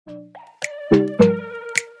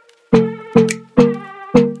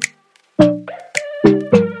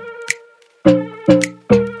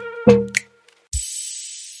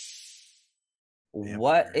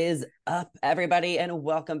What is up, everybody, and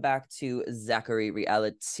welcome back to Zachary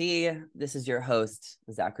Reality. This is your host,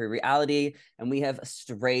 Zachary Reality, and we have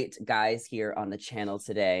straight guys here on the channel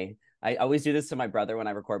today. I always do this to my brother when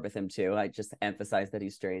I record with him too. I just emphasize that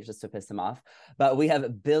he's straight just to piss him off. But we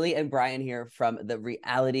have Billy and Brian here from the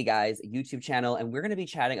Reality Guys YouTube channel, and we're going to be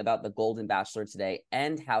chatting about the Golden Bachelor today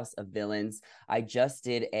and House of Villains. I just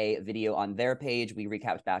did a video on their page. We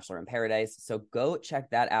recapped Bachelor in Paradise, so go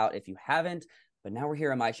check that out if you haven't. But now we're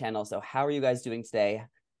here on my channel. So how are you guys doing today?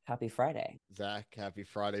 Happy Friday. Zach, happy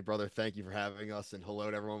Friday, brother. Thank you for having us. And hello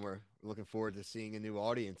to everyone. We're looking forward to seeing a new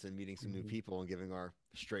audience and meeting some new people and giving our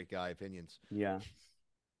straight guy opinions. Yeah.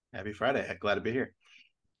 Happy Friday. Glad to be here.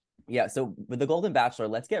 Yeah. So with the Golden Bachelor,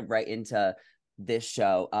 let's get right into this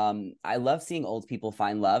show. I love seeing old people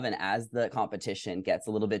find love. And as the competition gets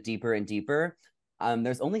a little bit deeper and deeper,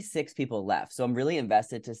 there's only 6 people left. So I'm really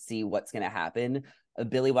invested to see what's going to happen.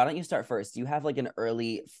 Billy, why don't you start first? Do you have like an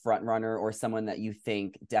early front runner or someone that you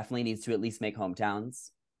think definitely needs to at least make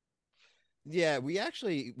hometowns? Yeah, we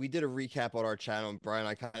did a recap on our channel, and Brian and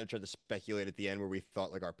I kind of tried to speculate at the end where we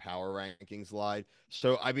thought like our power rankings lied.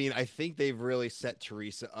 So I mean, I think they've really set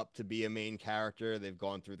Teresa up to be a main character. They've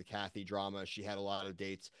gone through the Kathy drama. She had a lot of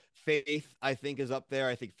dates. Faith, I think, is up there.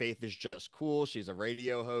 I think Faith is just cool. She's a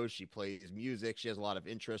radio host. She plays music. She has a lot of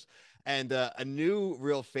interest. And a new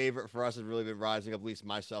real favorite for us has really been rising up, at least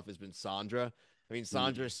myself, has been Sandra. I mean,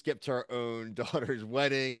 Sandra skipped her own daughter's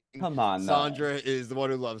wedding. Come on, Sandra is the one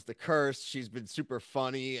who loves to curse. She's been super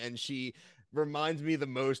funny, and she reminds me the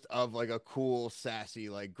most of like a cool, sassy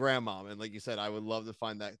like grandma. And like you said, I would love to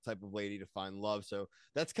find that type of lady to find love. So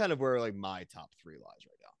that's kind of where like my top 3 lies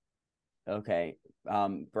right now. Okay.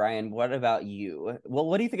 Brian, what about you? Well,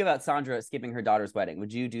 what do you think about Sandra skipping her daughter's wedding?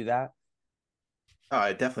 Would you do that? Oh,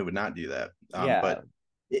 I definitely would not do that. Yeah. But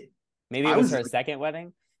maybe it was her second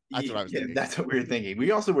wedding. That's what I was thinking. That's what we were thinking.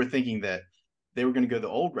 We also were thinking that they were going to go the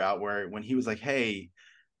old route where when he was like, "Hey,"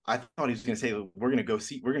 I thought he was going to say, we're going to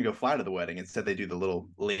go fly to the wedding." Instead, they do the little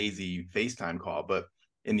lazy FaceTime call. But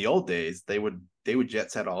in the old days, they would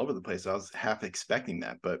jet set all over the place. So I was half expecting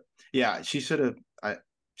that. But yeah, she should have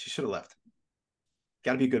left.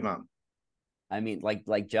 Got to be a good mom. I mean,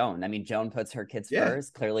 like Joan. I mean, Joan puts her kids Yeah.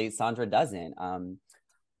 first. Clearly, Sandra doesn't.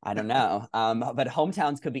 I don't know. But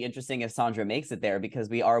hometowns could be interesting if Sandra makes it there because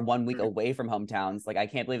we are 1 week away from hometowns. Like, I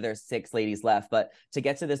can't believe there's 6 ladies left. But to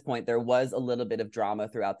get to this point, there was a little bit of drama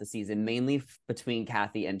throughout the season, mainly between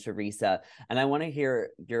Kathy and Teresa. And I want to hear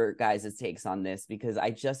your guys' takes on this because I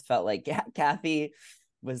just felt like Kathy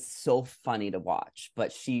was so funny to watch,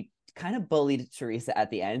 but she kind of bullied Teresa at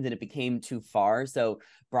the end and it became too far. So,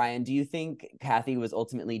 Brian, do you think Kathy was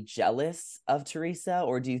ultimately jealous of Teresa,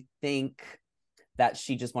 or do you think that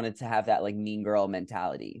she just wanted to have that like mean girl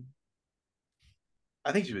mentality?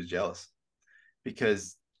 I think she was jealous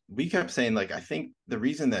because we kept saying like I think the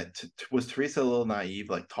reason that was Teresa a little naive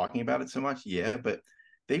like talking about it so much. Yeah, but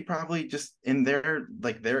they probably just in their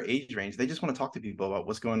age range, they just want to talk to people about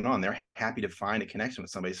what's going on. They're happy to find a connection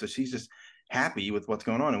with somebody. So she's just happy with what's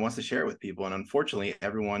going on and wants to share it with people. And unfortunately,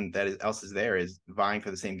 everyone else is there is vying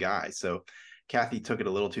for the same guy. So Kathy took it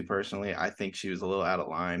a little too personally. I think she was a little out of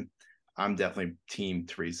line. I'm definitely team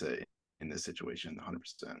Teresa in this situation,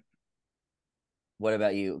 100%. What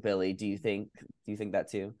about you, Billy? Do you think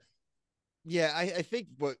that too? Yeah, I think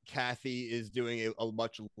what Kathy is doing a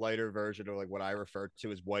much lighter version of like what I refer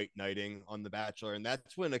to as white knighting on The Bachelor. And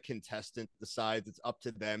that's when a contestant decides it's up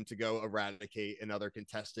to them to go eradicate another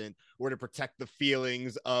contestant or to protect the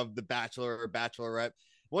feelings of the bachelor or bachelorette.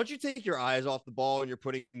 Once you take your eyes off the ball and you're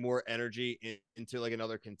putting more energy into like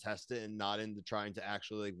another contestant and not into trying to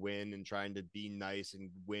actually like win and trying to be nice and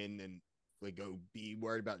win and like go be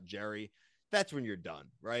worried about Jerry, that's when you're done,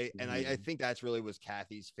 right? And I think that's really was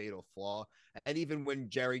Kathy's fatal flaw. And even when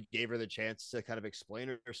Jerry gave her the chance to kind of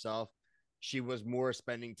explain herself, she was more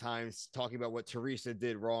spending time talking about what Teresa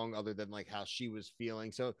did wrong other than like how she was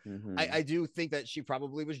feeling. So I do think that she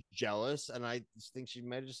probably was jealous, and I just think she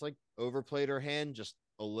might have just like overplayed her hand just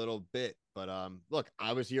a little bit. But look,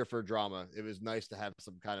 I was here for drama. It was nice to have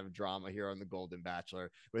some kind of drama here on the Golden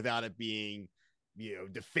Bachelor without it being,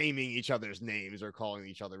 defaming each other's names or calling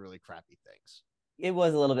each other really crappy things. It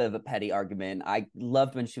was a little bit of a petty argument. I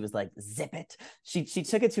loved when she was like, zip it. She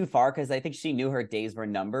took it too far because I think she knew her days were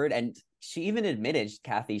numbered. And she even admitted,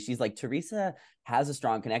 Kathy, she's like, Teresa has a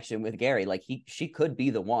strong connection with Gary. Like she could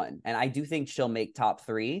be the one. And I do think she'll make top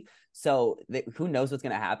 3. So who knows what's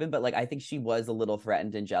going to happen. But like, I think she was a little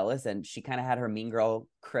threatened and jealous, and she kind of had her mean girl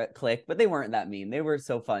clique, but they weren't that mean. They were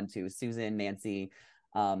so fun too. Susan, Nancy,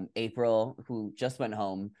 April, who just went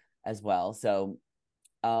home as well. So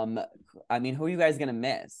I mean, who are you guys gonna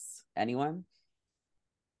miss? Anyone?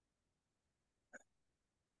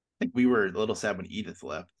 think we were a little sad when Edith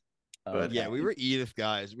left, but Yeah, Okay, we were Edith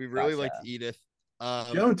guys. We really liked gotcha. Edith.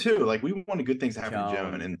 Joan too. Like we wanted good things to happen to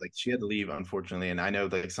Joan, Joan. and like she had to leave unfortunately. And I know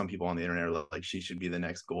like some people on the internet are like she should be the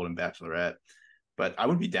next Golden Bachelorette, but I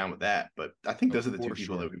would be down with that. But I think those are the two For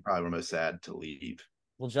people sure. that we probably were most sad to leave.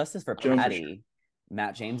 Well, justice for Joan for sure. Patty,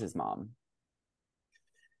 Matt James's mom.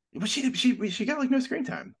 But she got like no screen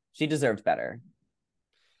time. She deserved better.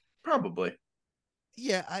 Probably.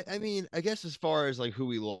 Yeah, I mean, I guess as far as like who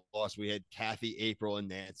we lost, we had Kathy, April, and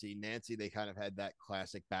Nancy. Nancy, they kind of had that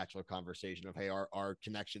classic Bachelor conversation of, hey, our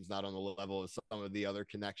connection's not on the level of some of the other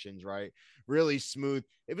connections, right? Really smooth.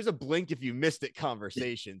 It was a blink if you missed it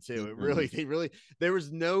conversation too. It really, there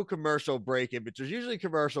was no commercial break in, but there's usually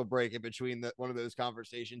commercial break in between one of those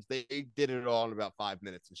conversations. They did it all in about 5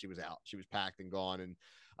 minutes, and she was out. She was packed and gone,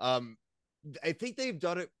 and I think they've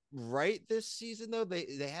done it right this season though. They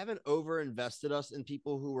haven't over invested us in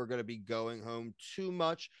people who are going to be going home too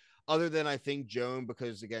much, other than I think Joan,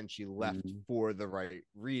 because again she left for the right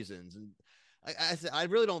reasons. And I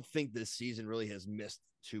really don't think this season really has missed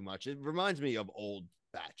too much. It reminds me of old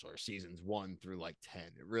Bachelor seasons 1 through like 10.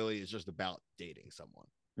 It really is just about dating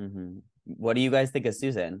someone. What do you guys think of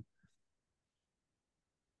Susan?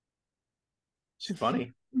 She's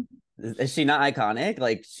funny. Is she not iconic?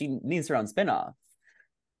 Like she needs her own spinoff.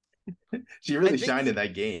 She really shined in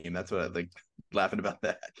that game. That's what I like laughing about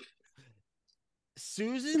that.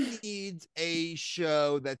 Susan needs a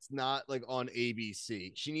show that's not like on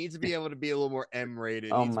ABC. She needs to be able to be a little more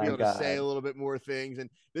M-rated. Oh Needs to be my able to God. say a little bit more things. And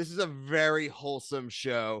this is a very wholesome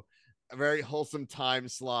show, a very wholesome time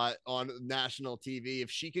slot on national TV. If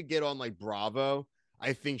she could get on like Bravo,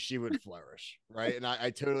 I think she would flourish, right? And I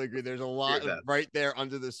totally agree. There's a lot right there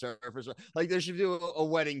under the surface. Like there should do a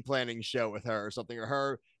wedding planning show with her or something, or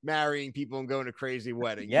her marrying people and going to crazy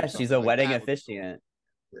weddings. Yeah, she's a like wedding that. officiant.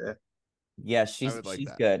 Yeah. Yeah, she's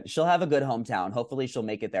good. She'll have a good hometown. Hopefully she'll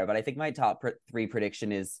make it there. But I think my top three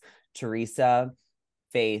prediction is Teresa,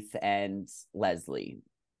 Faith, and Leslie.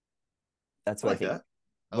 That's what I think.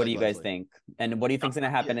 What do you guys think? And what do you think's gonna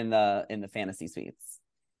happen in the fantasy suites?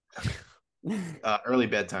 Early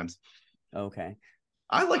bedtimes. Okay.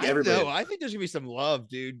 I like everybody. I think there's gonna be some love,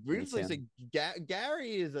 dude. Really, like,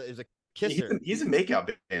 Gary is a kisser. He's a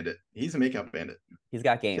makeout bandit. He's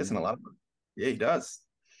got game. Kissing a lot of them. Yeah, he does.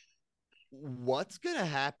 What's gonna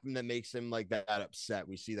happen that makes him like that upset?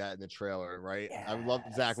 We see that in the trailer, right? Yes. I love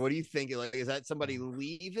Zach. What do you think? Like, is that somebody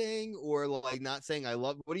leaving or like not saying I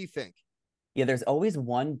love? What do you think? Yeah, there's always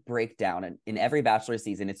one breakdown in every Bachelor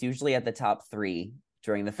season. It's usually at the top 3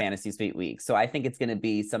 during the fantasy suite week. So I think it's going to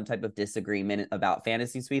be some type of disagreement about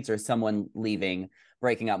fantasy suites or someone leaving,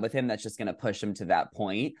 breaking up with him. That's just going to push him to that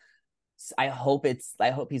point. I hope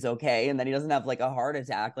he's okay and then he doesn't have like a heart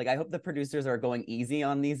attack. Like I hope the producers are going easy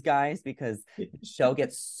on these guys because the show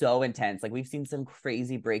gets so intense. Like we've seen some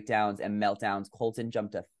crazy breakdowns and meltdowns. Colton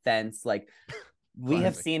jumped a fence. Like we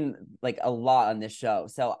have seen like a lot on this show.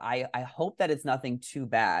 So I hope that it's nothing too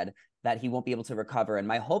bad that he won't be able to recover. And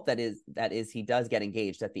my hope that is he does get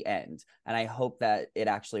engaged at the end. And I hope that it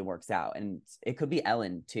actually works out. And it could be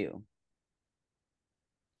Ellen too.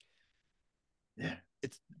 Yeah.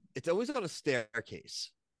 It's always on a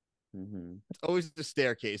staircase. It's always the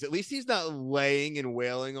staircase. At least he's not laying and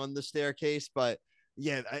wailing on the staircase. But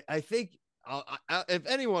yeah, I think if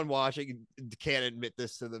anyone watching can't admit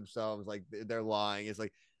this to themselves, like they're lying. It's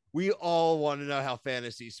like we all want to know how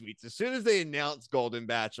fantasy suites. As soon as they announced Golden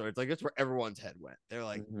Bachelor, it's like that's where everyone's head went. They're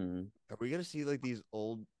like, are we gonna see like these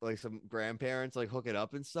old like some grandparents like hook it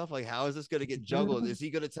up and stuff? Like, how is this gonna get juggled? Is he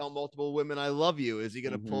gonna tell multiple women I love you? Is he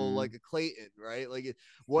gonna pull like a Clayton? Right? Like,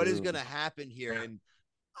 what is gonna happen here? And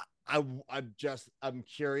I'm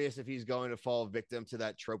curious if he's going to fall victim to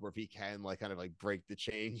that trope, or if he can like kind of like break the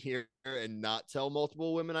chain here and not tell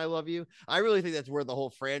multiple women I love you. I really think that's where the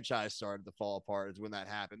whole franchise started to fall apart, is when that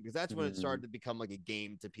happened, because that's when it started to become like a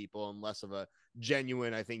game to people and less of a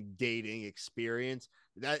genuine, I think, dating experience.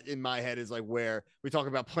 That in my head is like where we talk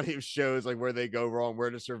about plenty of shows like where they go wrong,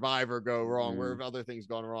 where does Survivor go wrong, where have other things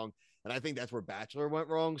gone wrong, and I think that's where Bachelor went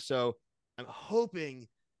wrong. So I'm hoping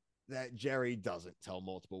that Jerry doesn't tell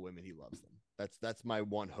multiple women he loves them. That's my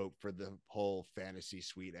one hope for the whole fantasy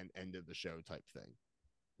suite and end of the show type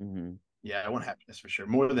thing. Yeah, I want happiness for sure,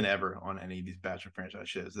 more than ever on any of these Bachelor franchise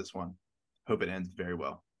shows. This one, hope it ends very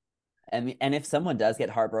well. And if someone does get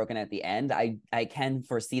heartbroken at the end, I can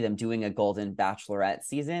foresee them doing a Golden Bachelorette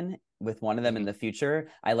season with one of them in the future.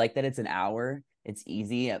 I like that it's an hour. It's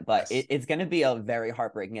easy, but it's going to be a very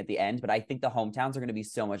heartbreaking at the end. But I think the hometowns are going to be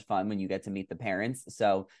so much fun when you get to meet the parents.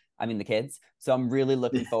 The kids. So I'm really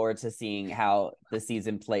looking forward to seeing how the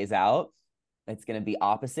season plays out. It's going to be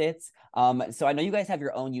opposites. So I know you guys have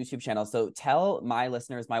your own YouTube channel. So tell my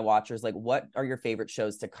listeners, my watchers, like, what are your favorite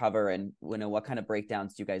shows to cover, and what kind of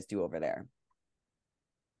breakdowns do you guys do over there?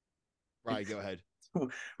 Right, go ahead.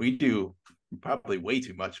 We do probably way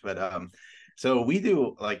too much, but so we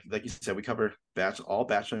do like you said, we cover all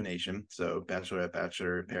Bachelor Nation. So Bachelorette,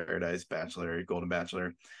 Bachelor Paradise, Bachelor, Golden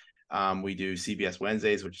Bachelor. We do CBS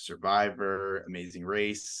Wednesdays, which is Survivor, Amazing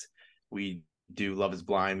Race. We do Love is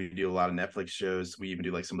Blind. We do a lot of Netflix shows. We even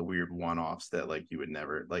do like some of the weird one-offs that like you would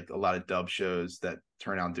never, like a lot of dub shows that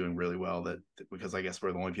turn out doing really well, that because I guess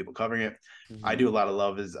we're the only people covering it. I do a lot of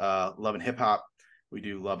Love and Hip Hop. We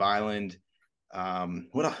do Love Island.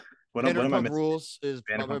 What else? What am I Vanderpump missing? Rules is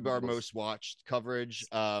probably Vanderpump our Rules. most watched coverage.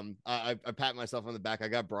 I pat myself on the back. I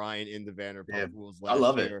got Brian into Vanderpump Yeah, Rules I last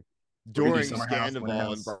love it. year We're gonna do during Summer House, Winter Scandival,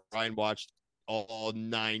 and House. Brian watched all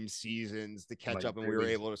 9 seasons to catch Like up, and we were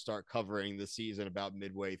able to start covering the season about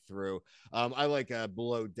midway through. I like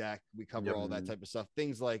Below Deck. We cover all that type of stuff.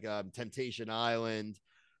 Things like Temptation Island,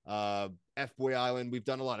 F Boy Island. We've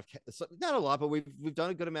done a lot of not a lot, but we've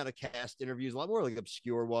done a good amount of cast interviews, a lot more like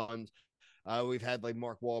obscure ones. We've had like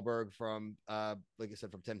Mark Wahlberg from, like I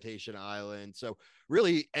said, from Temptation Island. So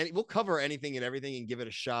really, we'll cover anything and everything and give it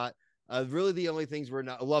a shot. Really, the only things we're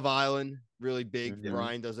not Love Island, really big.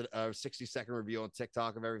 Brian does a 60-second review on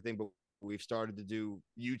TikTok of everything, but we've started to do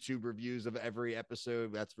YouTube reviews of every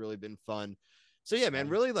episode. That's really been fun. So yeah, man,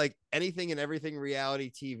 really like anything and everything reality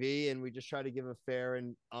TV, and we just try to give a fair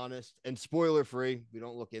and honest and spoiler free. We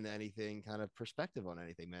don't look into anything kind of perspective on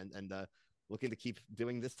anything, man. And looking to keep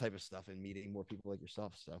doing this type of stuff and meeting more people like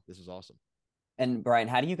yourself. So this is awesome. And Brian,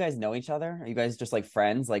 how do you guys know each other? Are you guys just like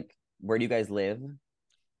friends? Like, where do you guys live?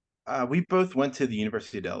 We both went to the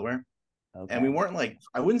University of Delaware. Okay. And we weren't like,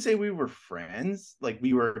 I wouldn't say we were friends. Like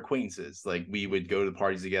we were acquaintances. Like we would go to the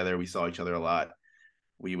parties together. We saw each other a lot.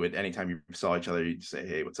 We would, anytime you saw each other, you'd say,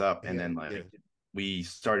 hey, what's up? And then we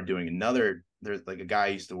started doing there's like a guy I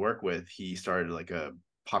used to work with. He started like a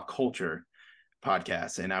pop culture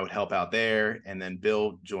podcast, and I would help out there. And then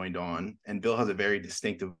Bill joined on, and Bill has a very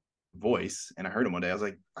distinctive voice. And I heard him one day. I was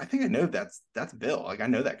like, I think I know that's Bill. Like I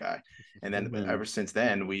know that guy. And then ever since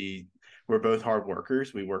then, we're both hard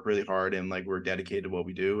workers. We work really hard, and like we're dedicated to what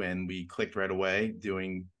we do. And we clicked right away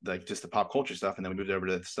doing like just the pop culture stuff. And then we moved over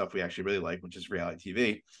to the stuff we actually really like, which is reality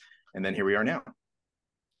TV. And then here we are now. Do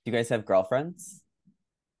you guys have girlfriends?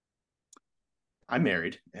 I'm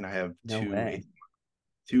married, and I have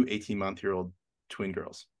two 18-month-old twin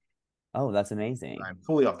girls. Oh, that's amazing. I'm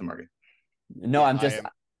fully off the market. No, I'm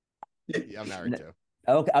married too.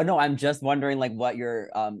 Okay. Oh no, I'm just wondering like what your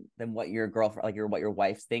girlfriend, like what your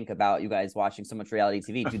wives think about you guys watching so much reality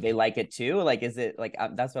TV. Do they like it too? Like, is it like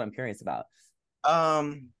that's what I'm curious about.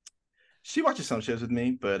 She watches some shows with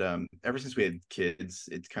me, but ever since we had kids,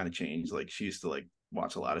 it's kind of changed. Like she used to like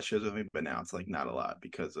watch a lot of shows with me, but now it's like not a lot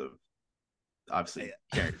because of obviously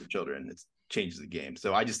caring for children. It changes the game.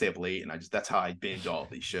 So I just stay up late, and that's how I binge all of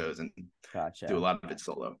these shows and do a lot of it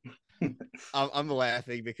solo. I'm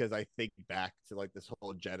laughing because I think back to like this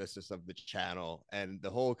whole genesis of the channel, and the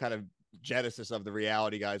whole kind of genesis of the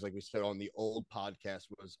reality guys, like we said on the old podcast,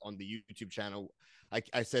 was on the YouTube channel.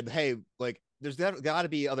 I said, hey, like there's got to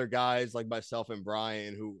be other guys like myself and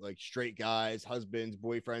Brian who like straight guys, husbands,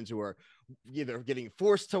 boyfriends who are either getting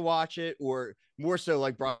forced to watch it, or more so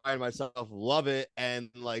like Brian and myself love it, and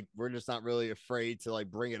like we're just not really afraid to like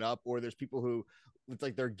bring it up. Or there's people who it's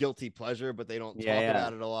like their guilty pleasure, but they don't talk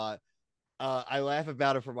about it a lot. I laugh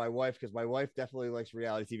about it for my wife because my wife definitely likes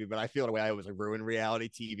reality TV, but I feel the way I always like ruin reality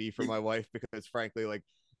TV for my wife because frankly, like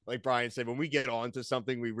Brian said, when we get onto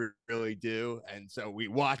something, we really do. And so we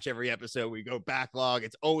watch every episode, we go backlog.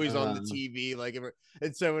 It's always on the TV.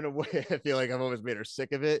 And so in a way, I feel like I've almost made her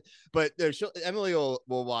sick of it. But Emily will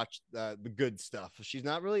watch the good stuff. She's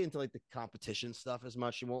not really into like the competition stuff as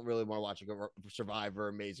much. She won't really want to watch like a Survivor,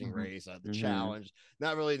 Amazing Race, the Challenge.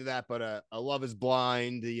 Not really into that, but a Love is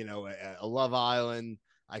Blind, a Love Island.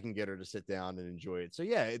 I can get her to sit down and enjoy it. So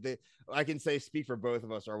yeah, I can speak for both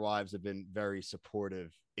of us. Our wives have been very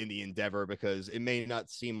supportive in the endeavor because it may not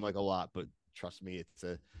seem like a lot, but trust me,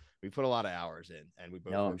 we put a lot of hours in, and we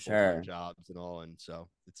both work full-time jobs and all. And so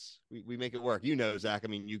we make it work. Zach, I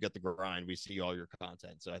mean, you get the grind. We see all your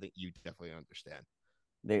content. So I think you definitely understand.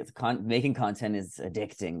 Making content is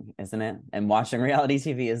addicting, isn't it? And watching reality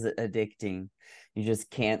TV is addicting. You just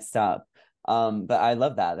can't stop. But I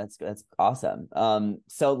love that. That's awesome.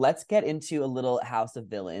 So let's get into a little House of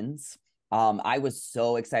Villains. I was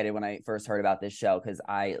so excited when I first heard about this show because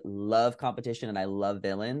I love competition and I love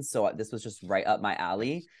villains. So this was just right up my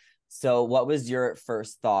alley. So what was your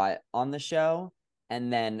first thought on the show?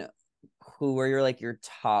 And then who are your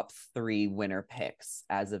top 3 winner picks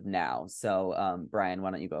as of now? So, Brian,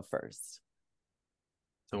 why don't you go first?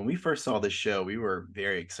 So when we first saw this show, we were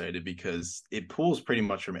very excited because it pulls pretty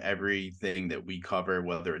much from everything that we cover,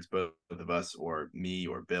 whether it's both of us or me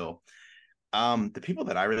or Bill. The people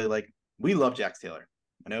that I really like, we love Jax Taylor.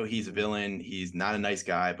 I know he's a villain. He's not a nice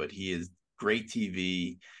guy, but he is great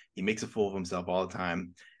TV. He makes a fool of himself all the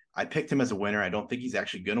time. I picked him as a winner. I don't think he's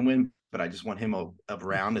actually going to win, but I just want him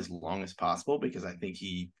around as long as possible because I think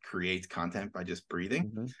he creates content by just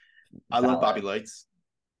breathing. Mm-hmm. I love Bobby Lights.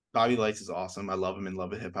 Bobby Lights is awesome. I love him in Love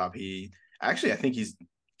with Hip Hop. I think he's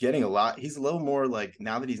getting a lot. He's a little more like,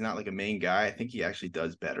 now that he's not like a main guy, I think he actually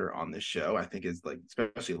does better on this show. I think it's like,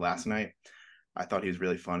 especially last night, I thought he was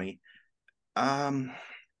really funny.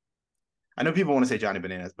 I know people want to say Johnny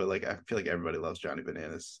Bananas, but like I feel like everybody loves Johnny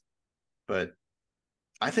Bananas. But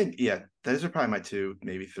I think, yeah, those are probably my 2,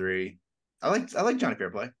 maybe 3. I like Johnny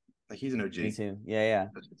Fairplay. Like he's an OG. Me too. Yeah.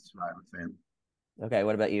 Such a Survivor fan. Okay,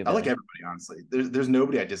 what about you, I like Billy? everybody, honestly. There's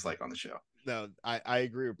nobody I dislike on the show. No, I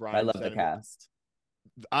agree with I Brian's love the sentiment. cast.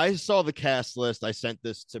 I saw the cast list. I sent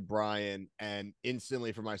this to Brian, and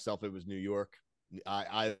instantly for myself, it was New York.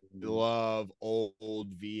 I love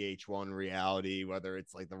old VH1 reality, whether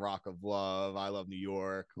it's like The Rock of Love, I Love New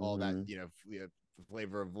York, all that,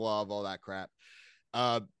 Flavor of Love, all that crap.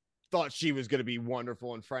 Thought she was going to be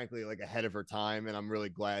wonderful and frankly like ahead of her time, and I'm really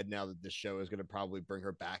glad now that this show is going to probably bring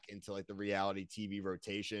her back into like the reality TV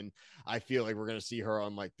rotation. I feel like we're going to see her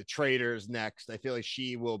on like The Traitors next. I feel like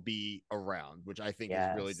she will be around, which I think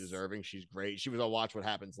is really deserving. She's great. She was on Watch What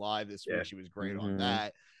Happens Live this week. She was great on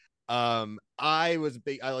that. I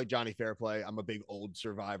like Johnny Fairplay. I'm a big old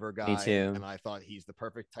Survivor guy. Me too. And I thought he's the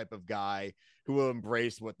perfect type of guy who will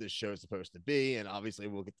embrace what this show is supposed to be. And obviously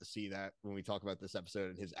we'll get to see that when we talk about this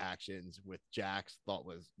episode, and his actions with Jax thought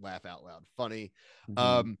was laugh out loud funny.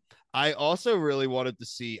 I also really wanted to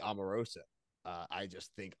see Omarosa. I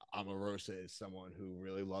just think Omarosa is someone who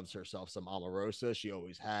really loves herself some Omarosa. She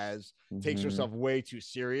always has. Takes herself way too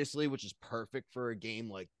seriously, which is perfect for a game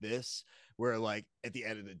like this, where like at the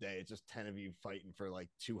end of the day, it's just 10 of you fighting for like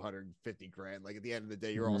 250 grand. Like at the end of the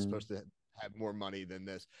day, you're all supposed to have more money than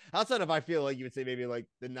this. Outside of, I feel like you would say maybe like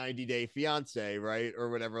the 90-day fiance, right? Or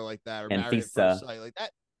whatever like that, or And Married at First Sight. Like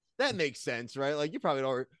that makes sense, right? Like you probably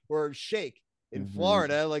don't, or Shake in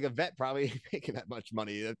Florida, like a vet probably making that much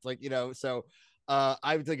money. It's like, so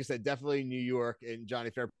I would, like I said, definitely New York and Johnny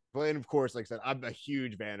Fairplay. And of course, like I said, I'm a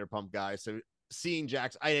huge Vanderpump guy. So seeing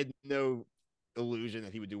Jax, I had no illusion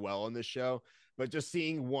that he would do well on this show, but just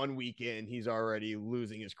seeing 1 week in, he's already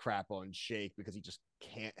losing his crap on Shake because he just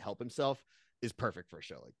can't help himself is perfect for a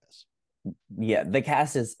show like this. Yeah, the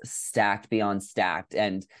cast is stacked beyond stacked,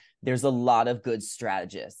 and there's a lot of good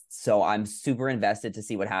strategists. So I'm super invested to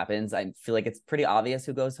see what happens. I feel like it's pretty obvious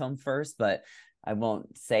who goes home first, but I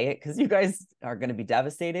won't say it because you guys are going to be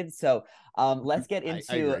devastated. So let's get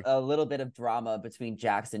into a little bit of drama between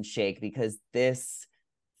Jax and Shake, because this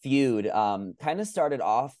feud kind of started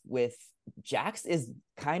off with Jax is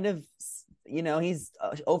kind of, he's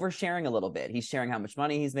oversharing a little bit. He's sharing how much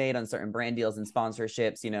money he's made on certain brand deals and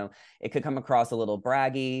sponsorships. It could come across a little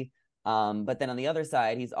braggy. But then on the other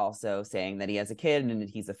side, he's also saying that he has a kid and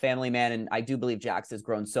he's a family man. And I do believe Jax has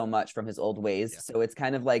grown so much from his old ways. Yeah. So it's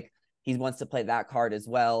kind of like he wants to play that card as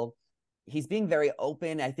well. He's being very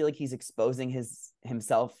open. I feel like he's exposing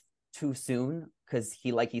himself too soon because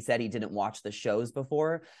like he said, he didn't watch the shows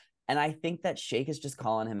before. And I think that Shake is just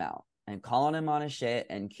calling him out and calling him on his shit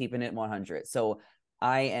and keeping it 100. So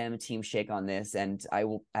I am Team Shake on this. And I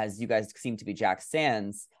will, as you guys seem to be Jax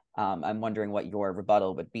fans, I'm wondering what your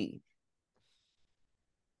rebuttal would be.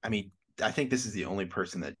 I mean, I think this is the only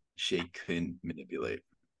person that Shake can manipulate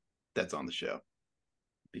that's on the show,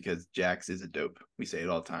 because Jax is a dope. We say it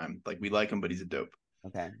all the time. Like, we like him, but he's a dope.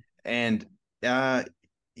 Okay. And yeah,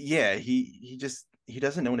 he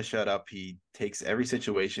doesn't know when to shut up. He takes every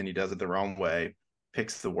situation, he does it the wrong way,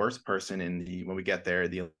 picks the worst person when we get there,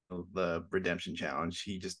 the redemption challenge.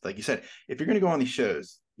 He just, like you said, if you're gonna go on these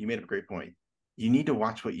shows, you made a great point. You need to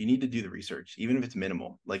watch you need to do the research, even if it's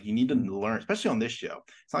minimal. Like, you need to learn, especially on this show.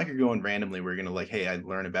 It's not like you're going randomly. We're gonna like, hey, I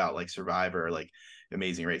learn about like Survivor or like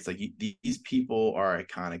Amazing Race. Like, these people are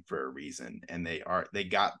iconic for a reason, and they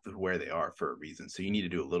got to where they are for a reason. So you need to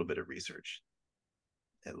do a little bit of research,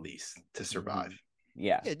 at least, to survive.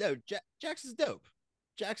 Yeah, no, Jax is dope.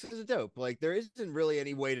 Jax is a dope. Like, there isn't really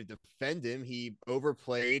any way to defend him. He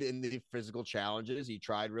overplayed in the physical challenges. He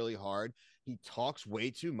tried really hard. He talks way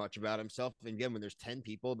too much about himself. And again, when there's 10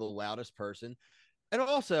 people, the loudest person. And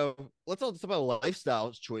also, let's all talk about a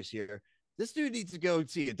lifestyle choice here. this dude needs to go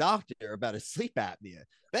see a doctor about his sleep apnea.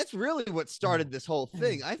 That's really what started this whole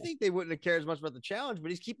thing. I think they wouldn't have cared as much about the challenge, but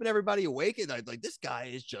he's keeping everybody awake at night. Like, this guy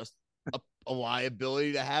is just a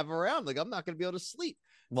liability to have around. Like, I'm not going to be able to sleep.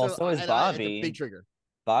 Well, so is it's a Bobby. big trigger.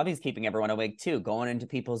 Bobby's keeping everyone awake too, going into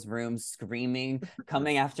people's rooms, screaming,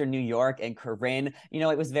 coming after New York and Corinne.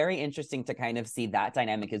 It was very interesting to kind of see that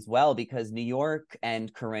dynamic as well, because New York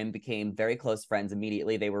and Corinne became very close friends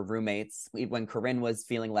immediately. They were roommates. When Corinne was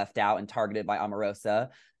feeling left out and targeted by Omarosa,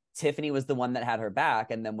 Tiffany was the one that had her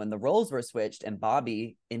back. And then when the roles were switched and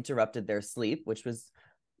Bobby interrupted their sleep, which was,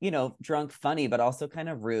 drunk, funny, but also kind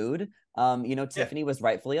of rude. Tiffany was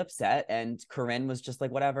rightfully upset, and Corinne was just like,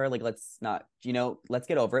 whatever, like, let's not, let's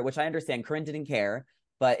get over it, which I understand. Corinne didn't care,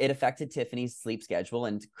 but it affected Tiffany's sleep schedule,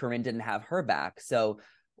 and Corinne didn't have her back. So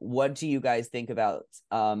what do you guys think about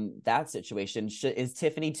that situation? Is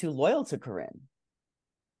Tiffany too loyal to Corinne?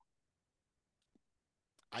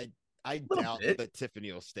 I doubt that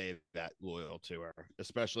Tiffany will stay that loyal to her,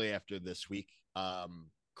 especially after this week.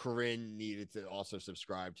 Corinne needed to also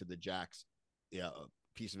subscribe to the Jax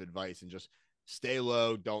piece of advice and just stay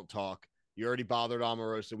low, don't talk. You already bothered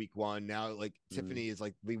Omarosa week 1. Now, like, Tiffany is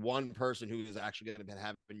like the one person who is actually going to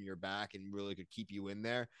have your back and really could keep you in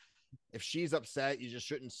there. If she's upset, you just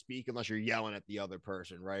shouldn't speak unless you're yelling at the other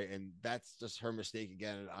person, right? And that's just her mistake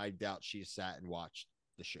again. And I doubt she's sat and watched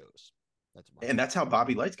the shows. That's how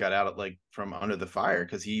Bobby Lights got out from under the fire,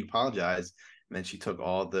 because he apologized and then she took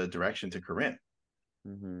all the direction to Corinne.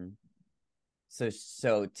 Mm-hmm.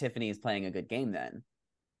 So Tiffany is playing a good game then.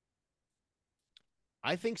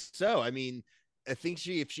 I think so. I mean, I think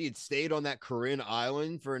if she had stayed on that Corinne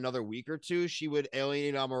Island for another week or two, she would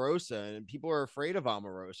alienate Omarosa, and people are afraid of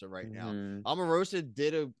Omarosa right now.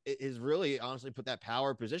 Omarosa is really honestly put that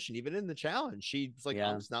power position, even in the challenge. She's like,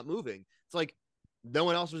 I'm just not moving. It's like no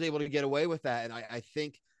one else was able to get away with that. And I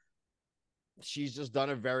think she's just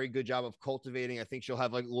done a very good job of cultivating. I think she'll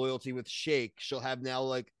have like loyalty with Shake. She'll have now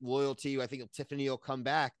like loyalty. I think Tiffany will come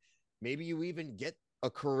back. Maybe you even get a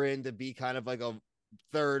Corinne to be kind of like a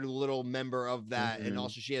third little member of that. And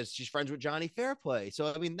also she's friends with Johnny Fairplay.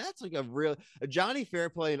 So I mean, that's like a Johnny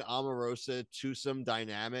Fairplay and Omarosa twosome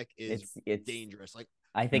dynamic is it's dangerous. Like,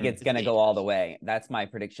 I think it's gonna go all the way. That's my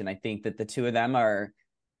prediction. I think that the two of them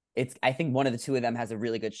I think one of the two of them has a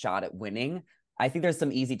really good shot at winning. I think there's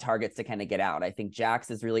some easy targets to kind of get out. I think Jax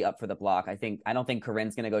is really up for the block. I don't think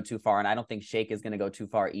Corinne's going to go too far, and I don't think Shake is going to go too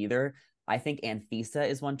far either. I think Anfisa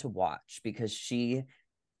is one to watch because she's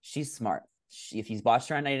smart. If you've watched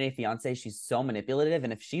her on 90 Day Fiancé, she's so manipulative,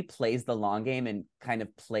 and if she plays the long game and kind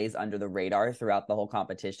of plays under the radar throughout the whole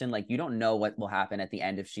competition, like, you don't know what will happen at the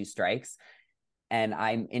end if she strikes. And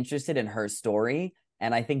I'm interested in her story,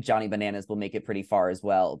 and I think Johnny Bananas will make it pretty far as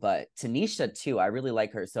well. But Tanisha too, I really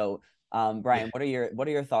like her. So Brian, what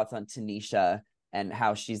are your thoughts on Tanisha and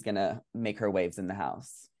how she's gonna make her waves in the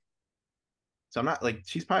house? So I'm not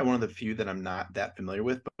she's probably one of the few that I'm not that familiar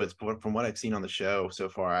with, but from what I've seen on the show so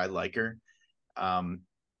far, I like her.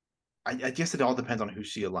 I guess it all depends on who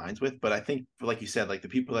she aligns with, but I think, like you said, like the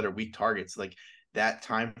people that are weak targets, like that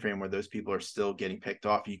time frame where those people are still getting picked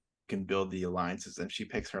off, you can build the alliances. And if she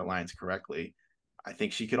picks her alliance correctly, I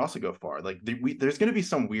think she could also go far. Like there's going to be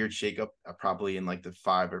some weird shakeup probably in like the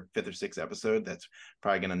 5th or 5th or 6th episode. That's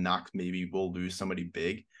probably going to knock. Maybe we'll lose somebody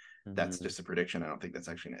big. That's just a prediction. I don't think that's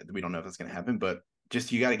actually. We don't know if that's going to happen, but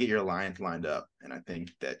just you got to get your alliance lined up, and I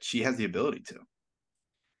think that she has the ability to.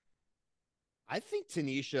 I think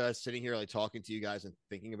Tanisha, sitting here like talking to you guys and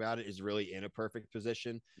thinking about it, is really in a perfect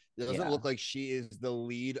position. It doesn't look like she is the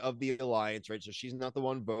lead of the alliance, right? So she's not the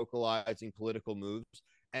one vocalizing political moves.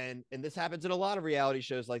 And this happens in a lot of reality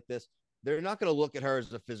shows like this. They're not going to look at her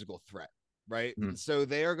as a physical threat, right? So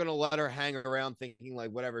they are going to let her hang around thinking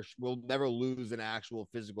like, whatever, we'll never lose an actual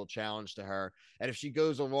physical challenge to her. And if she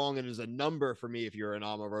goes along and is a number for me, if you're an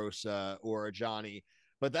Omarosa or a Johnny,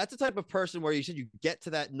 but that's the type of person where you said you get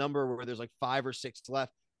to that number where there's like 5 or 6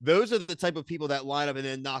 left. Those are the type of people that line up and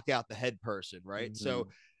then knock out the head person, right? So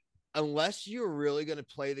unless you're really going to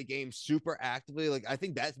play the game super actively, like I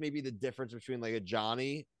think that's maybe the difference between like a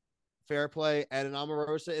Johnny Fairplay and an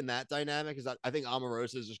Omarosa in that dynamic, is I think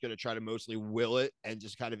Omarosa is just going to try to mostly will it and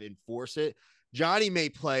just kind of enforce it. Johnny may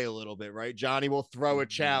play a little bit, right? Johnny will throw a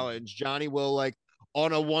challenge. Johnny will like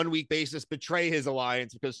on a 1-week basis betray his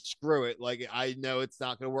alliance because screw it. Like, I know it's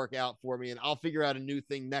not going to work out for me and I'll figure out a new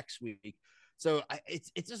thing next week. So it's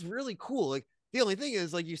just really cool. Like, the only thing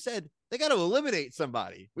is, like you said, they got to eliminate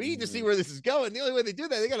somebody. We need to see where this is going. The only way they do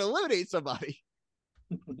that, they got to eliminate somebody.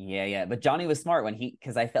 Yeah. But Johnny was smart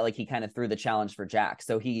because I felt like he kind of threw the challenge for Jack.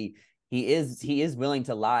 So he he is willing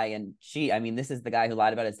to lie and cheat. I mean, this is the guy who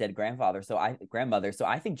lied about his dead grandmother. So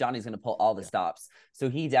I think Johnny's going to pull all the stops. So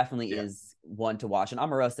he definitely is one to watch. And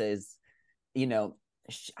Omarosa is,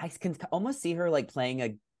 I can almost see her like playing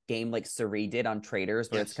a game like Suri did on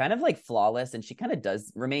Traders, where it's kind of like flawless and she kind of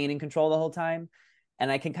does remain in control the whole time.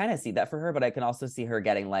 And I can kind of see that for her, but I can also see her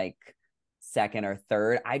getting like second or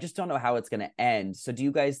third. I just don't know how it's going to end. So do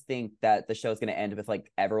you guys think that the show's going to end with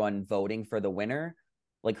like everyone voting for the winner?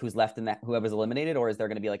 Like who's left in that, whoever's eliminated, or is there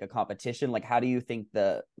going to be like a competition? Like, how do you think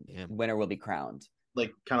the winner will be crowned?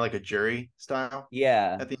 Like kind of like a jury style.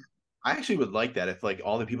 Yeah. I actually would like that if like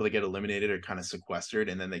all the people that get eliminated are kind of sequestered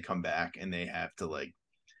and then they come back and they have to like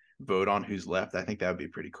vote on who's left. I think that would be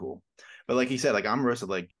pretty cool. But like you said, like Omarosa,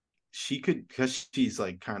 like she could, because she's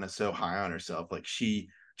like kind of so high on herself. Like she,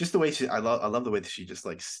 just the way I love the way that she just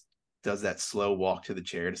like does that slow walk to the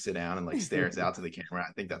chair to sit down and like stares out to the camera.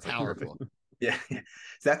 I think that's like powerful. Perfect. Yeah,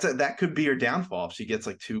 that could be her downfall if she gets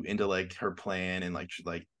like too into like her plan and like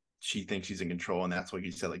she thinks she's in control, and that's what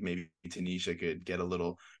you said. Like maybe Tanisha could get a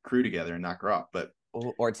little crew together and knock her off. But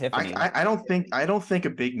or Tiffany. I don't think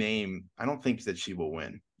a big name. I don't think that she will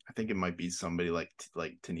win. I think it might be somebody like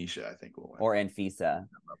Tanisha. I think will win, or Anfisa.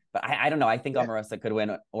 But I don't know. I think Omarosa could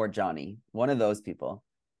win, or Johnny. One of those people.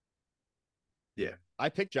 Yeah. I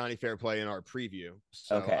picked Johnny Fairplay in our preview,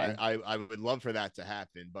 so okay. I would love for that to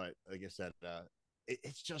happen. But like I said,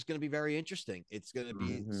 it's just going to be very interesting. It's going to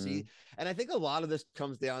be see, and I think a lot of this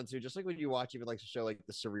comes down to just like when you watch even like a show like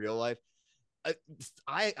The Surreal Life.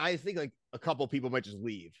 I think like a couple people might just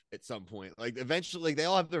leave at some point. Like eventually, like they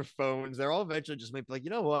all have their phones. They're all eventually just might be like, you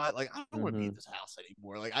know what? Like I don't want to be in this house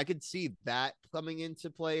anymore. Like I could see that coming into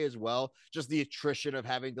play as well. Just the attrition of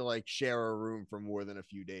having to like share a room for more than a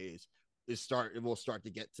few days will start to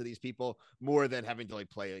get to these people more than having to like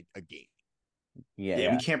play a game.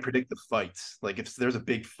 Yeah, we can't predict the fights. Like if there's a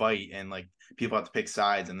big fight and like people have to pick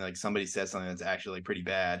sides and like somebody says something that's actually pretty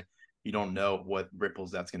bad, you don't know what ripples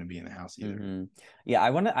that's going to be in the house either. Yeah,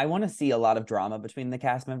 I want to see a lot of drama between the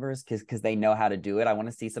cast members because they know how to do it. I want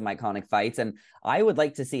to see some iconic fights, and I would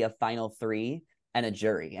like to see a final three and a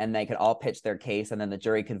jury, and they could all pitch their case, and then the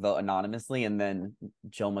jury could vote anonymously, and then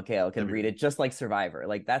Joe McHale can read it just like Survivor.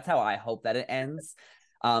 Like that's how I hope that it ends.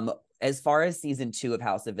 As far as season 2 of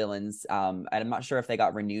House of Villains, and I'm not sure if they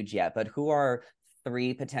got renewed yet, but who are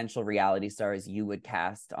 3 potential reality stars you would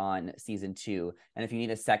cast on season 2? And if you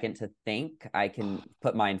need a second to think, I can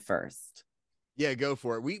put mine first. Yeah, go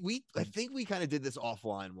for it. I think we kind of did this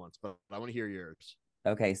offline once, but I want to hear yours.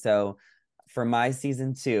 Okay, so for my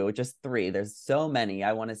season 2, just 3. There's so many.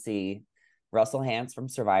 I want to see Russell Hantz from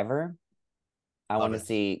Survivor. I want to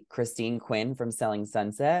see Christine Quinn from Selling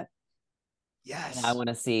Sunset. Yes. And I want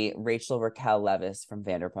to see Rachel Raquel Leviss from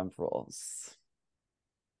Vanderpump Rules.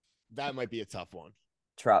 That might be a tough one.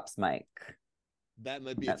 Trops Mike. That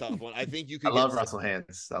might be a tough one. I think you could. I love Russell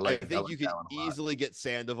Hantz. I think you could easily get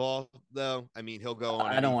Sandoval, though. I mean, he'll go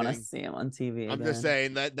on. I don't want to see him on TV. I'm just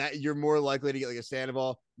saying that you're more likely to get like a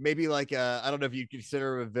Sandoval, maybe like I don't know if you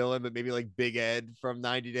consider him a villain, but maybe like Big Ed from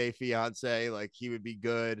 90 Day Fiance. Like he would be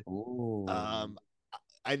good. Ooh.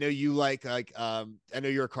 I know you like I know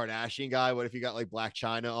you're a Kardashian guy. What if you got like Black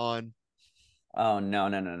China on? Oh no.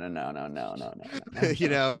 You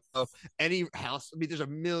know, any house. I mean, there's a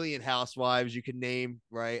million housewives you can name,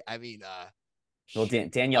 right? I mean, well,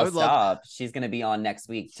 Danielle Staub, she's going to be on next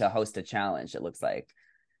week to host a challenge. It looks like,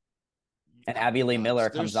 and Abby Lee Miller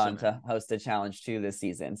comes on to host a challenge too this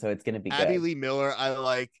season, so it's going to be Abby good. Lee Miller.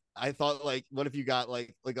 I thought like, what if you got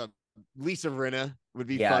like a Lisa Rinna would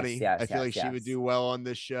be funny. I feel like she would do well on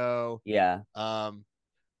this show. Yeah.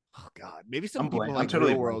 Oh God, maybe some people like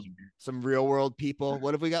totally some real world people.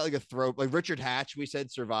 What if we got like Richard Hatch? We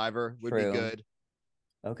said Survivor would be good.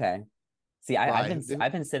 Okay. See,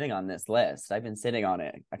 I've been sitting on this list. I've been sitting on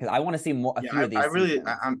it because I want to see more. A few of these.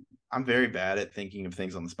 I'm very bad at thinking of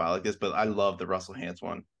things on the spot like this, but I love the Russell Hantz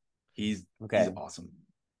one. He's awesome.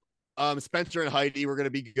 Spencer and Heidi were going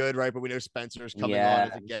to be good, right? But we know Spencer's coming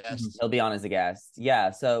on as a guest. He'll be on as a guest.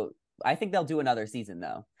 Yeah. So I think they'll do another season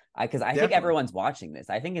though. Because I think everyone's watching this.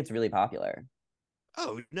 I think it's really popular.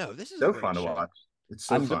 Oh no, this is so fun to watch. It's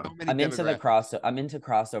so fun. I'm into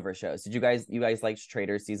crossover shows. Did you guys like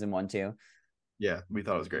Traders season 1 too? Yeah, we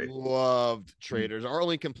thought it was great. Loved Traders. Our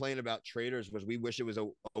only complaint about Traders was we wish it was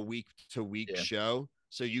a week to week show,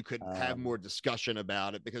 so you could have more discussion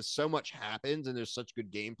about it because so much happens and there's such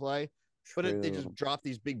good gameplay. But they just drop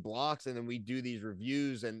these big blocks and then we do these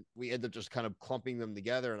reviews and we end up just kind of clumping them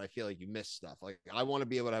together. And I feel like you miss stuff. Like I want to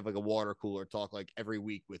be able to have like a water cooler talk like every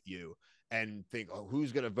week with you and think, oh,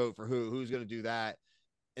 who's going to vote for who's going to do that.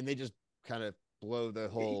 And they just kind of blow the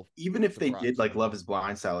whole even if they surprise. did like Love Is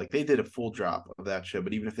Blind style, like they did a full drop of that show,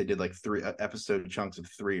 but even if they did like three episode chunks of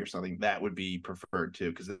three or something, that would be preferred too,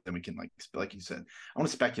 because then we can like you said, I want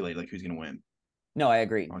to speculate like who's gonna win. No, I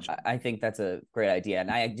agree. I think that's a great idea,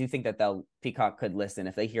 and I do think that Peacock could listen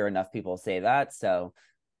if they hear enough people say that. So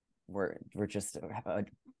we're just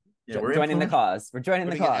we're joining the cause. We're joining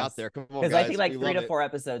the cause out there. Come on, because guys. I think like We 3 to love 4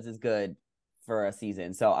 episodes is good for a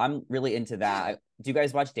season. So I'm really into that. Do you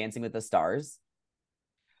guys watch Dancing with the Stars?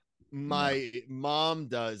 My mom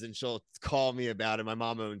does, and she'll call me about it. My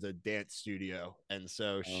mom owns a dance studio, and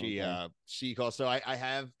so she calls. So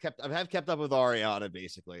I've kept up with Ariana.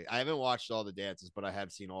 Basically, I haven't watched all the dances, but I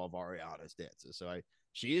have seen all of Ariana's dances. So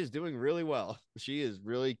she is doing really well. She is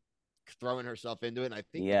really throwing herself into it, and I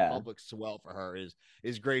think the public swell for her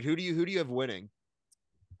is great. Who do you have winning?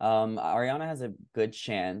 Ariana has a good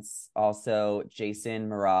chance. Also, Jason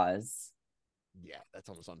Mraz. Yeah, that's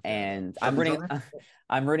almost unfair. And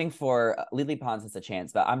I'm rooting for Lily Pons has a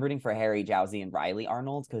chance, but I'm rooting for Harry Jowsey and Riley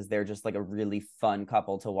Arnold because they're just like a really fun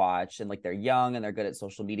couple to watch, and like they're young and they're good at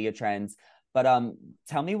social media trends. But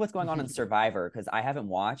tell me what's going on in Survivor because I haven't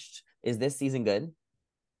watched. Is this season good?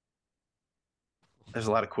 There's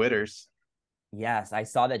a lot of quitters. Yes, I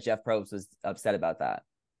saw that Jeff Probst was upset about that.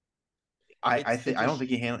 I don't think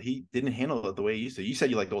he didn't handle it the way he used to. You said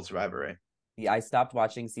you liked old Survivor, right? Yeah, I stopped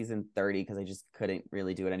watching season 30 because I just couldn't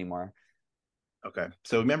really do it anymore. Okay.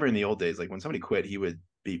 So remember in the old days, like when somebody quit, he would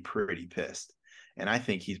be pretty pissed. And I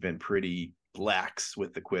think he's been pretty lax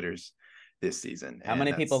with the quitters this season. How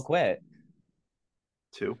many people quit?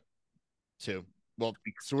 2. Well,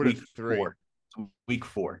 sort of 3. 4. Week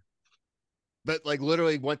 4. But like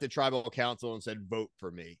literally went to tribal council and said, vote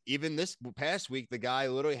for me. Even this past week, the guy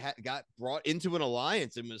literally got brought into an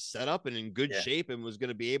alliance and was set up and in good shape and was going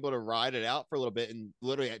to be able to ride it out for a little bit. And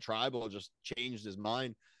literally at tribal just changed his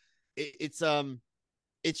mind. It's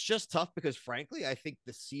just tough because frankly, I think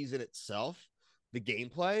the season itself, the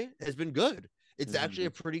gameplay has been good. It's actually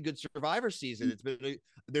a pretty good Survivor season.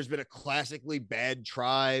 There's been a classically bad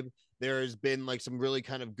tribe. There has been like some really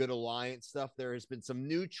kind of good alliance stuff. There has been some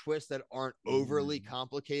new twists that aren't overly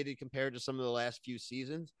complicated compared to some of the last few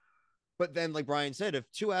seasons. But then, like Brian said,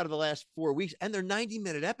 if 2 out of the last 4 weeks, and they're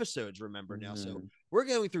 90-minute episodes, remember now. So we're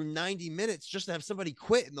going through 90 minutes just to have somebody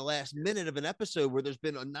quit in the last minute of an episode where there's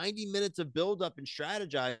been a 90 minutes of buildup and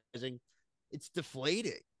strategizing. It's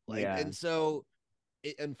deflating. And so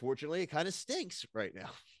unfortunately, it kind of stinks right now.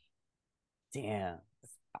 Damn.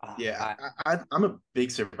 Yeah, I'm a big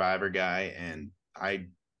Survivor guy, and I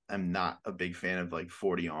am not a big fan of like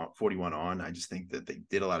 41 on. I just think that they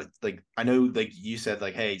did a lot of like I know like you said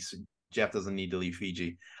like hey Jeff doesn't need to leave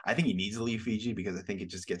Fiji. I think he needs to leave Fiji because I think it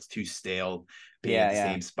just gets too stale being at the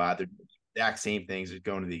same spot. They're the exact same things. They're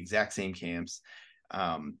going to the exact same camps.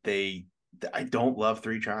 I don't love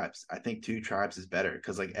 3 tribes. I think 2 tribes is better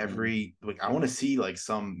because like I want to see like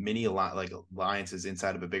some mini alliances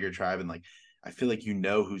inside of a bigger tribe, and like I feel like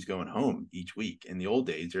who's going home each week. In the old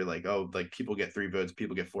days, they're like, oh, like people get 3 votes,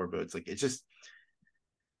 people get 4 votes. Like it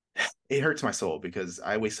hurts my soul because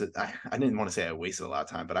I didn't want to say I wasted a lot of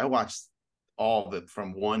time, but I watched all of it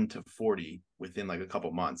from 1 to 40 within like a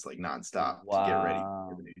couple months, like nonstop to get ready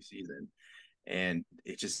for the new season. And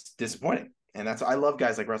it's just disappointing. And I love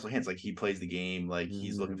guys like Russell Hantz. Like he plays the game, like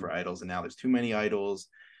he's looking for idols, and now there's too many idols.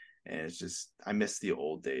 And it's just, I miss the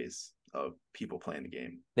old days of people playing the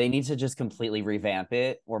game. They need to just completely revamp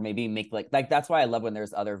it, or maybe make like that's why I love when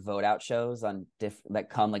there's other vote out shows on that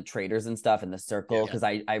come like Traders and stuff in the Circle, because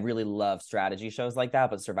I really love strategy shows like that,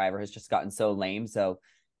 but Survivor has just gotten so lame. So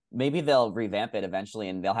maybe they'll revamp it eventually,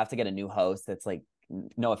 and they'll have to get a new host that's like,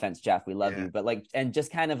 no offense, Jeff, we love you, but like, and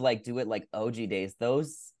just kind of like do it like OG days.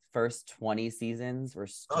 Those first 20 seasons were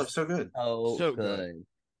so good. So good.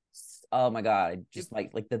 Oh my god, just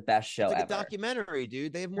like the best show it's like ever. A documentary,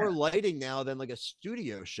 dude. They have more lighting now than like a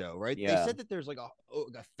studio show, right? They said that there's like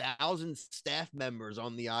 1,000 staff members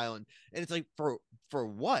on the island, and it's like for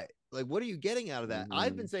what? Like, what are you getting out of that?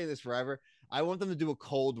 I've been saying this forever. I want them to do a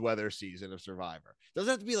cold weather season of Survivor.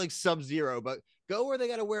 Doesn't have to be like Sub-Zero, but go where they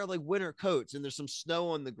got to wear like winter coats and there's some snow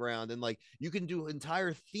on the ground, and like you can do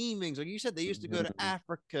entire themings. Like you said, they used to go to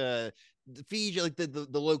Africa, Fiji. Like the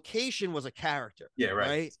location was a character. Yeah,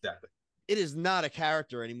 right. Exactly. It is not a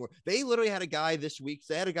character anymore. They literally had a guy this week.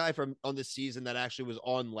 They had a guy from on this season that actually was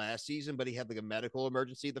on last season, but he had like a medical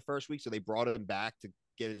emergency the first week. So they brought him back to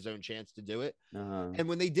get his own chance to do it. And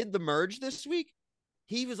when they did the merge this week,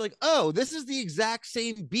 he was like, oh, this is the exact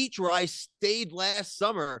same beach where I stayed last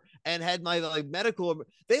summer and had my like medical.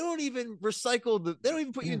 They don't even recycle they don't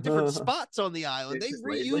even put you in different spots on the island. They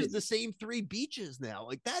reuse the same 3 beaches now.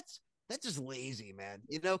 Like that's just lazy, man.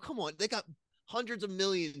 You know, come on. They got hundreds of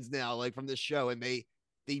millions now, like from this show, and they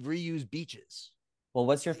reuse beaches. Well,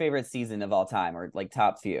 what's your favorite season of all time, or like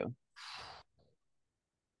top few?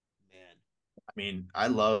 Man, I mean, I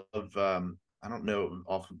love I don't know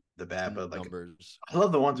off the bat, but like numbers. I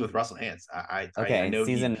love the ones with Russell Hantz. I Okay, know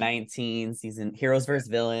season 19, season Heroes versus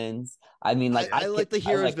Villains. I mean, like I like the I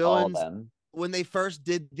heroes like all of villains them. when they first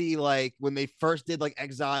did like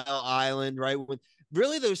Exile Island, right? When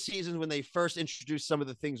really those seasons when they first introduced some of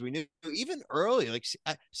the things we knew, even early, like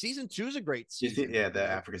season 2 is a great season. Yeah, the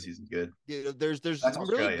Africa season's good. You know, there's That's some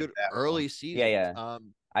really Australia. good That early one. Yeah, seasons. yeah.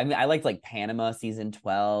 I mean, I liked like Panama season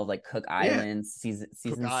 12, like Cook Yeah, Islands Cook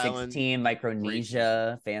season Island, 16, great season.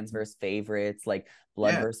 Micronesia, fans versus favorites, like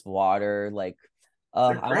Blood yeah, versus Water. Like, they're I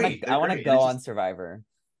want great. to They're I want to great, and go it's on just Survivor,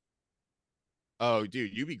 Oh,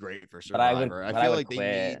 dude, you'd be great for but Survivor. I I feel would like they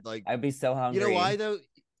quit. need like, I'd be so you know why hungry. though?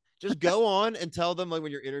 Just go on and tell them like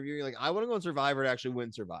when you're interviewing, like I want to go on Survivor to actually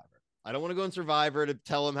win Survivor. I don't want to go on Survivor to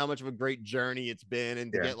tell them how much of a great journey it's been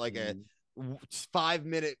and to yeah. get like a Mhm.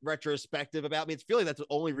 5-minute retrospective about me. It's feeling that's the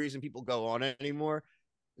only reason people go on it anymore.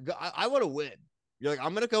 I want to win. You're like,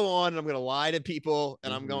 I'm going to go on and I'm going to lie to people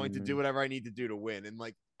and I'm going to do Mhm. whatever I need to do to win. And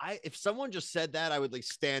like, if someone just said that, I would like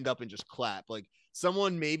stand up and just clap. Like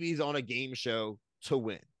someone maybe is on a game show to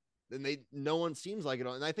win. And no one seems like it.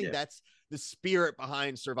 And I think Yeah. that's the spirit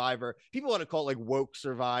behind Survivor. People want to call it like woke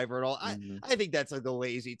Survivor and all. Mhm. I think that's like a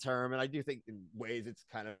lazy term. And I do think in ways it's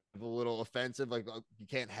kind of a little offensive. Like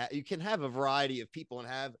you can have a variety of people and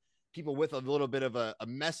have people with a little bit of a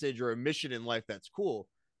message or a mission in life. That's cool.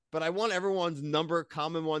 But I want everyone's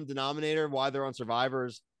common one denominator, why they're on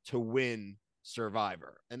Survivors, to win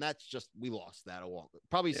Survivor. And that's just, we lost that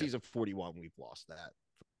probably season 41. We've lost that.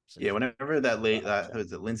 Yeah, whenever that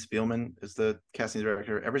was it, Lynn Spielman is the casting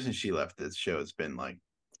director. Ever since she left, this show has been like,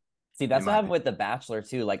 See, in that's what my happened opinion, with The Bachelor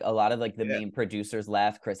too. Like a lot of like the yeah, main producers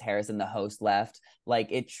left, Chris Harrison, the host left. Like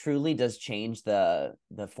it truly does change the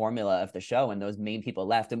formula of the show, and those main people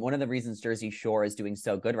left. And one of the reasons Jersey Shore is doing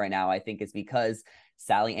so good right now, I think, is because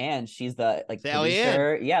Sally Ann, she's the like Sally Ann.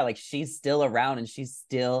 producer. Yeah, like she's still around and she's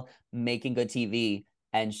still making good TV.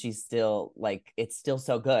 And she's still like, it's still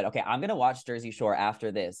so good. Okay, I'm gonna watch Jersey Shore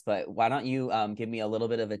after this, but why don't you give me a little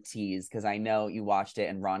bit of a tease, because I know you watched it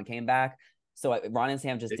and Ron came back. So Ron and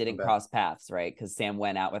Sam just they come didn't back. cross paths, right? Because Sam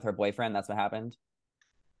went out with her boyfriend. That's what happened.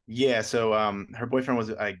 Yeah, so her boyfriend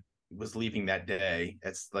was leaving that day.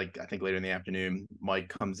 It's like I think later in the afternoon. Mike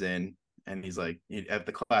comes in and he's like, at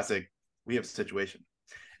the classic, we have a situation.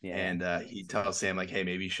 Yeah. And he tells Sam like, hey,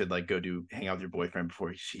 maybe you should like go hang out with your boyfriend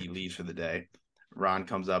before he leaves for the day. Ron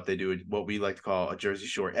comes up. They do what we like to call a Jersey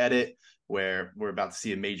Shore edit, where we're about to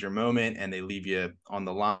see a major moment and they leave you on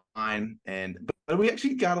the line. And but we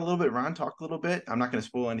actually got a little bit. Ron talked a little bit. I'm not going to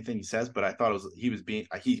spoil anything he says, but I thought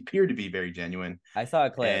he appeared to be very genuine. I saw a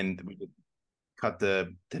clip. And we cut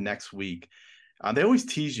the next week. They always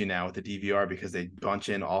tease you now with the DVR because they bunch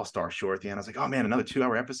in All Star Shore at the end. I was like, oh man, another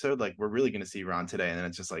 2-hour episode. Like we're really going to see Ron today, and then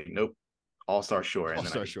it's just like, nope, All Star Shore. And then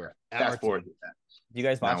Also, sure. fast forward to that. Do you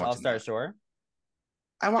guys Now watch All watching Star that. Shore?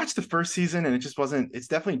 I watched the first season and it just wasn't. It's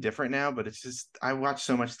definitely different now, but it's just I watch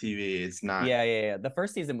so much TV. It's not. Yeah. The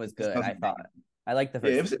first season was It just good. I doesn't make thought it. I liked the Yeah,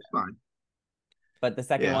 first it was season, fine. but the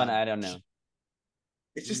second Yeah, one, I don't know.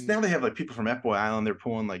 it's just now they have like people from F-Boy Island. They're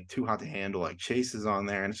pulling like Too Hot to Handle, like Chase is on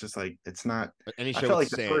there, and it's just like it's not. Any I show felt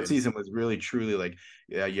with like the first Sam. season was really truly like,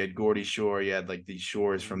 yeah, you had Gordy Shore, you had like these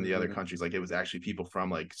shores from the other Mhm. countries, like it was actually people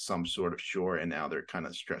from like some sort of shore, and now they're kind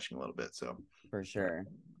of stretching a little bit. So For sure.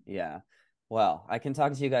 Yeah. Well, I can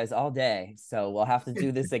talk to you guys all day, so we'll have to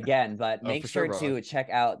do this again. But Oh, make for sure, sure brother. to check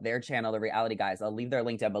out their channel, The Reality Guys. I'll leave their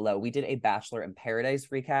link down below. We did a Bachelor in Paradise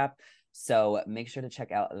recap, so make sure to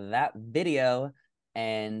check out that video.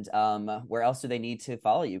 And where else do they need to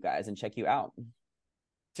follow you guys and check you out?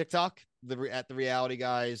 TikTok, at the Reality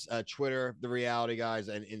Guys, Twitter, the Reality Guys,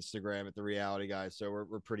 and Instagram at the Reality Guys. So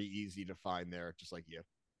we're pretty easy to find there, just like you.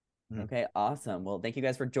 Okay, awesome. Well, thank you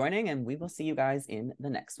guys for joining, and we will see you guys in the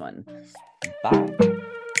next one. Bye.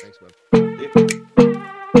 Thanks, man. yeah.